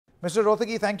Mr.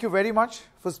 Rohtagi, thank you very much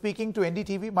for speaking to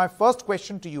NDTV. My first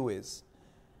question to you is,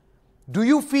 do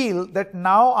you feel that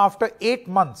now after 8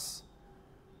 months,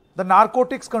 the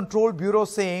Narcotics Control Bureau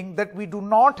saying that we do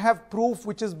not have proof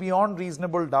which is beyond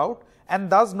reasonable doubt and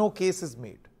thus no case is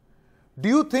made, do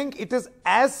you think it is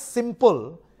as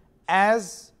simple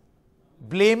as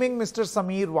blaming Mr.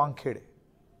 Sameer Wankhede?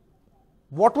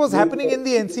 What was happening in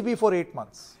the NCB for 8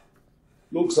 months?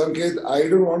 Look, Sanket, I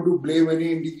don't want to blame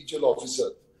any individual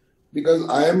officer because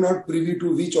I am not privy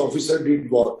to which officer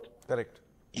did what. Correct.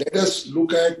 Let us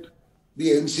look at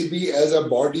the NCB as a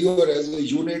body or as a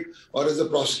unit or as a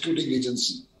prosecuting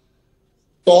agency.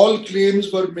 Tall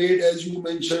claims were made, as you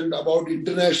mentioned, about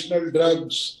international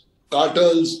drugs,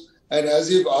 cartels, and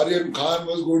as if Aryan Khan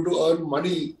was going to earn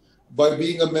money by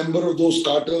being a member of those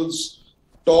cartels.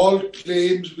 Tall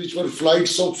claims which were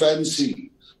flights of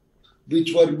fancy,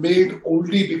 which were made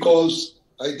only because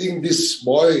I think this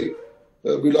boy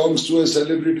belongs to a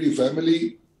celebrity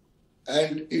family,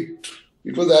 and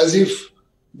it was as if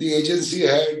the agency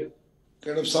had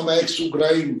kind of some axe to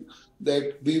grind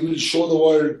that we will show the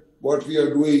world what we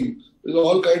are doing. There's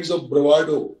all kinds of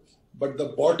bravado, but the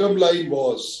bottom line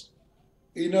was,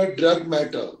 in a drug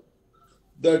matter,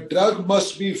 the drug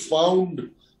must be found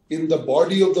in the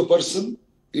body of the person,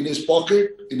 in his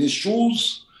pocket, in his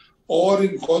shoes, or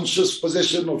in conscious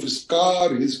possession of his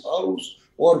car, his house,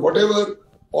 or whatever,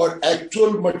 or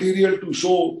actual material to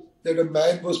show that a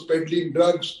man was peddling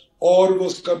drugs or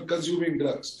was consuming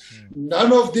drugs.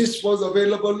 None of this was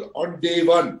available on day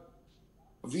one.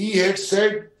 I had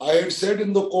said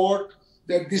in the court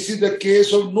that this is a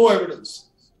case of no evidence.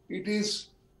 It is,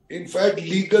 in fact,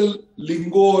 legal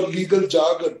lingo or legal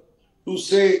jargon to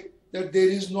say that there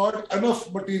is not enough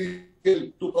material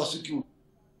to prosecute.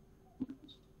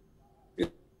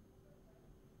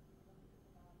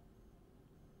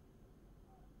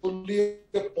 Only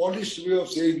a polished way of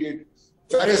saying it.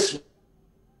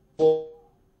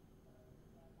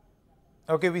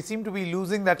 Okay, we seem to be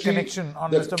losing that connection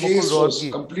on Mr. Mukul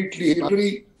Rohatgi.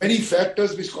 Completely many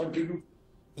factors which contribute.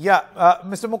 Yeah,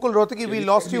 Mr. Mukul Rohatgi, we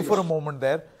lost you for a moment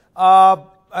there.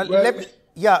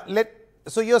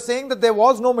 So you're saying that there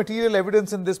was no material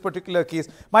evidence in this particular case.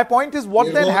 My point is,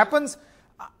 what then happens?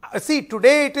 See,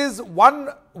 today it is one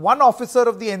officer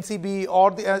of the NCB or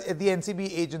the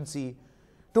NCB agency.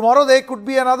 Tomorrow there could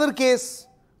be another case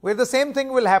where the same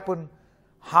thing will happen.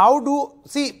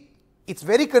 It's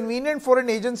very convenient for an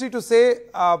agency to say,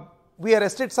 we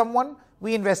arrested someone,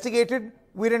 we investigated,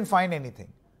 we didn't find anything.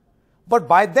 But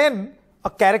by then, a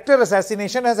character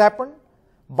assassination has happened.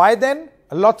 By then,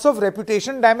 lots of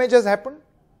reputation damage has happened.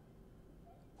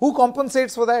 Who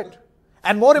compensates for that?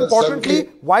 And more importantly,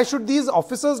 why should these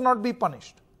officers not be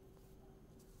punished?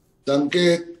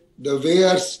 Sanket, the way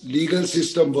our legal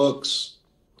system works,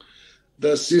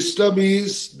 the system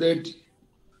is that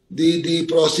the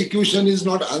prosecution is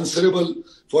not answerable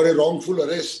for a wrongful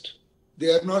arrest.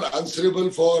 They are not answerable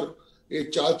for a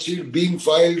charge sheet being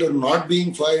filed or not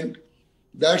being filed.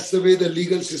 That's the way the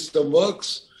legal system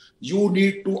works. You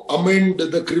need to amend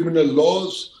the criminal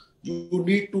laws. You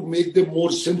need to make them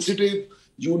more sensitive.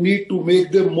 You need to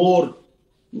make them more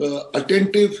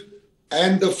attentive.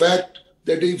 And the fact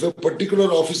that if a particular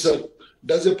officer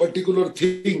does a particular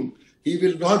thing, he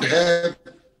will not have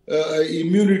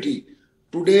immunity.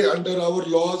 Today, under our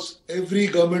laws, every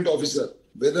government officer,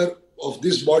 whether of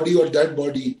this body or that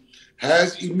body,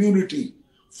 has immunity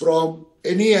from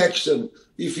any action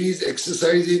if he is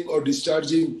exercising or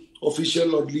discharging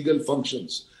official or legal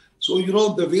functions. So,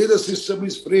 the way the system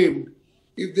is framed,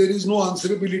 if there is no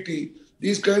answerability,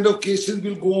 these kind of cases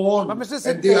will go on. But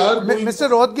Mr.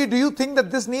 Rohatgi, do you think that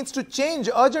this needs to change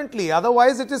urgently?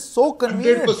 Otherwise, it is so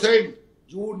convenient. 100%.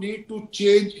 You need to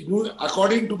change.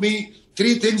 According to me,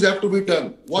 3 things have to be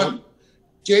done. 1,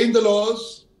 change the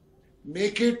laws,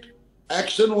 make it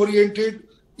action-oriented.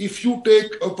 If you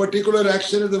take a particular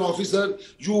action as an officer,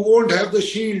 you won't have the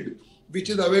shield which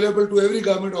is available to every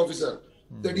government officer.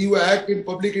 That you act in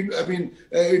public, in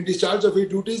discharge of your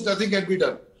duties, nothing can be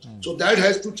done. So that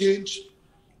has to change.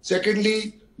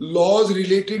 Secondly, laws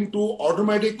relating to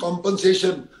automatic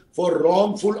compensation for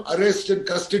wrongful arrest and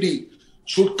custody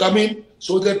should come in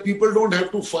so that people don't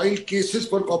have to file cases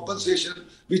for compensation,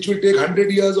 which will take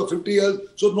 100 years or 50 years.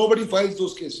 So nobody files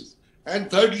those cases. And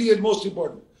thirdly, and most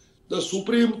important, the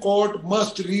Supreme Court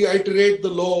must reiterate the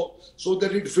law so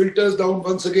that it filters down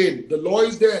once again. The law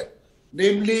is there,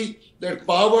 namely that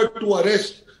power to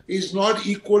arrest is not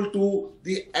equal to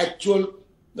the actual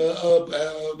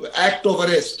act of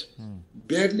arrest.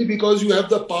 Barely because you have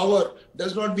the power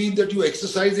does not mean that you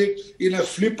exercise it in a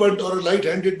flippant or a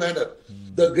light-handed manner.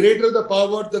 The greater the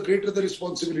power, the greater the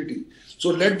responsibility. So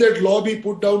let that law be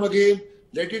put down again.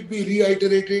 Let it be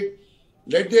reiterated.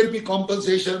 Let there be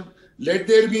compensation. Let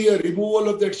there be a removal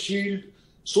of that shield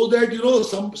so that,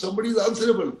 somebody is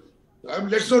answerable.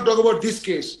 Let's not talk about this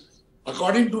case.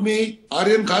 According to me,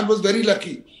 Aryan Khan was very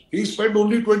lucky. He spent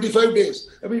only 25 days.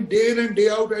 I mean, day in and day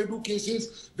out, I do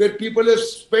cases where people have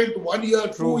spent 1 year,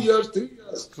 2 years, 3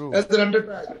 years as an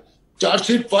undertag. Charge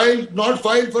sheet filed, not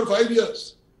filed for 5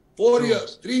 years, 4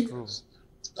 years, 3 years.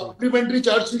 Supplementary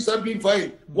charge sheets are being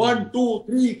filed. 1, 2,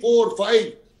 3, 4,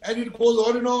 5, and it goes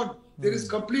on and on. There is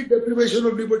complete deprivation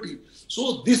of liberty.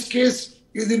 So this case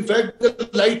is in fact the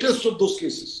lightest of those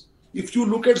cases. If you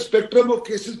look at spectrum of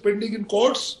cases pending in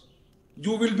courts,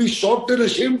 you will be shocked and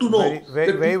ashamed to know.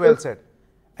 Very well said.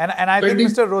 And I think,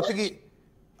 Mr.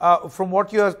 Rohtagi, from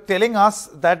what you are telling us,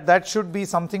 that should be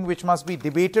something which must be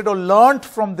debated or learnt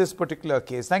from this particular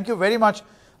case. Thank you very much,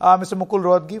 Mr. Mukul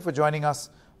Rohatgi, for joining us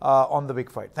on The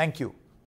Big Fight. Thank you.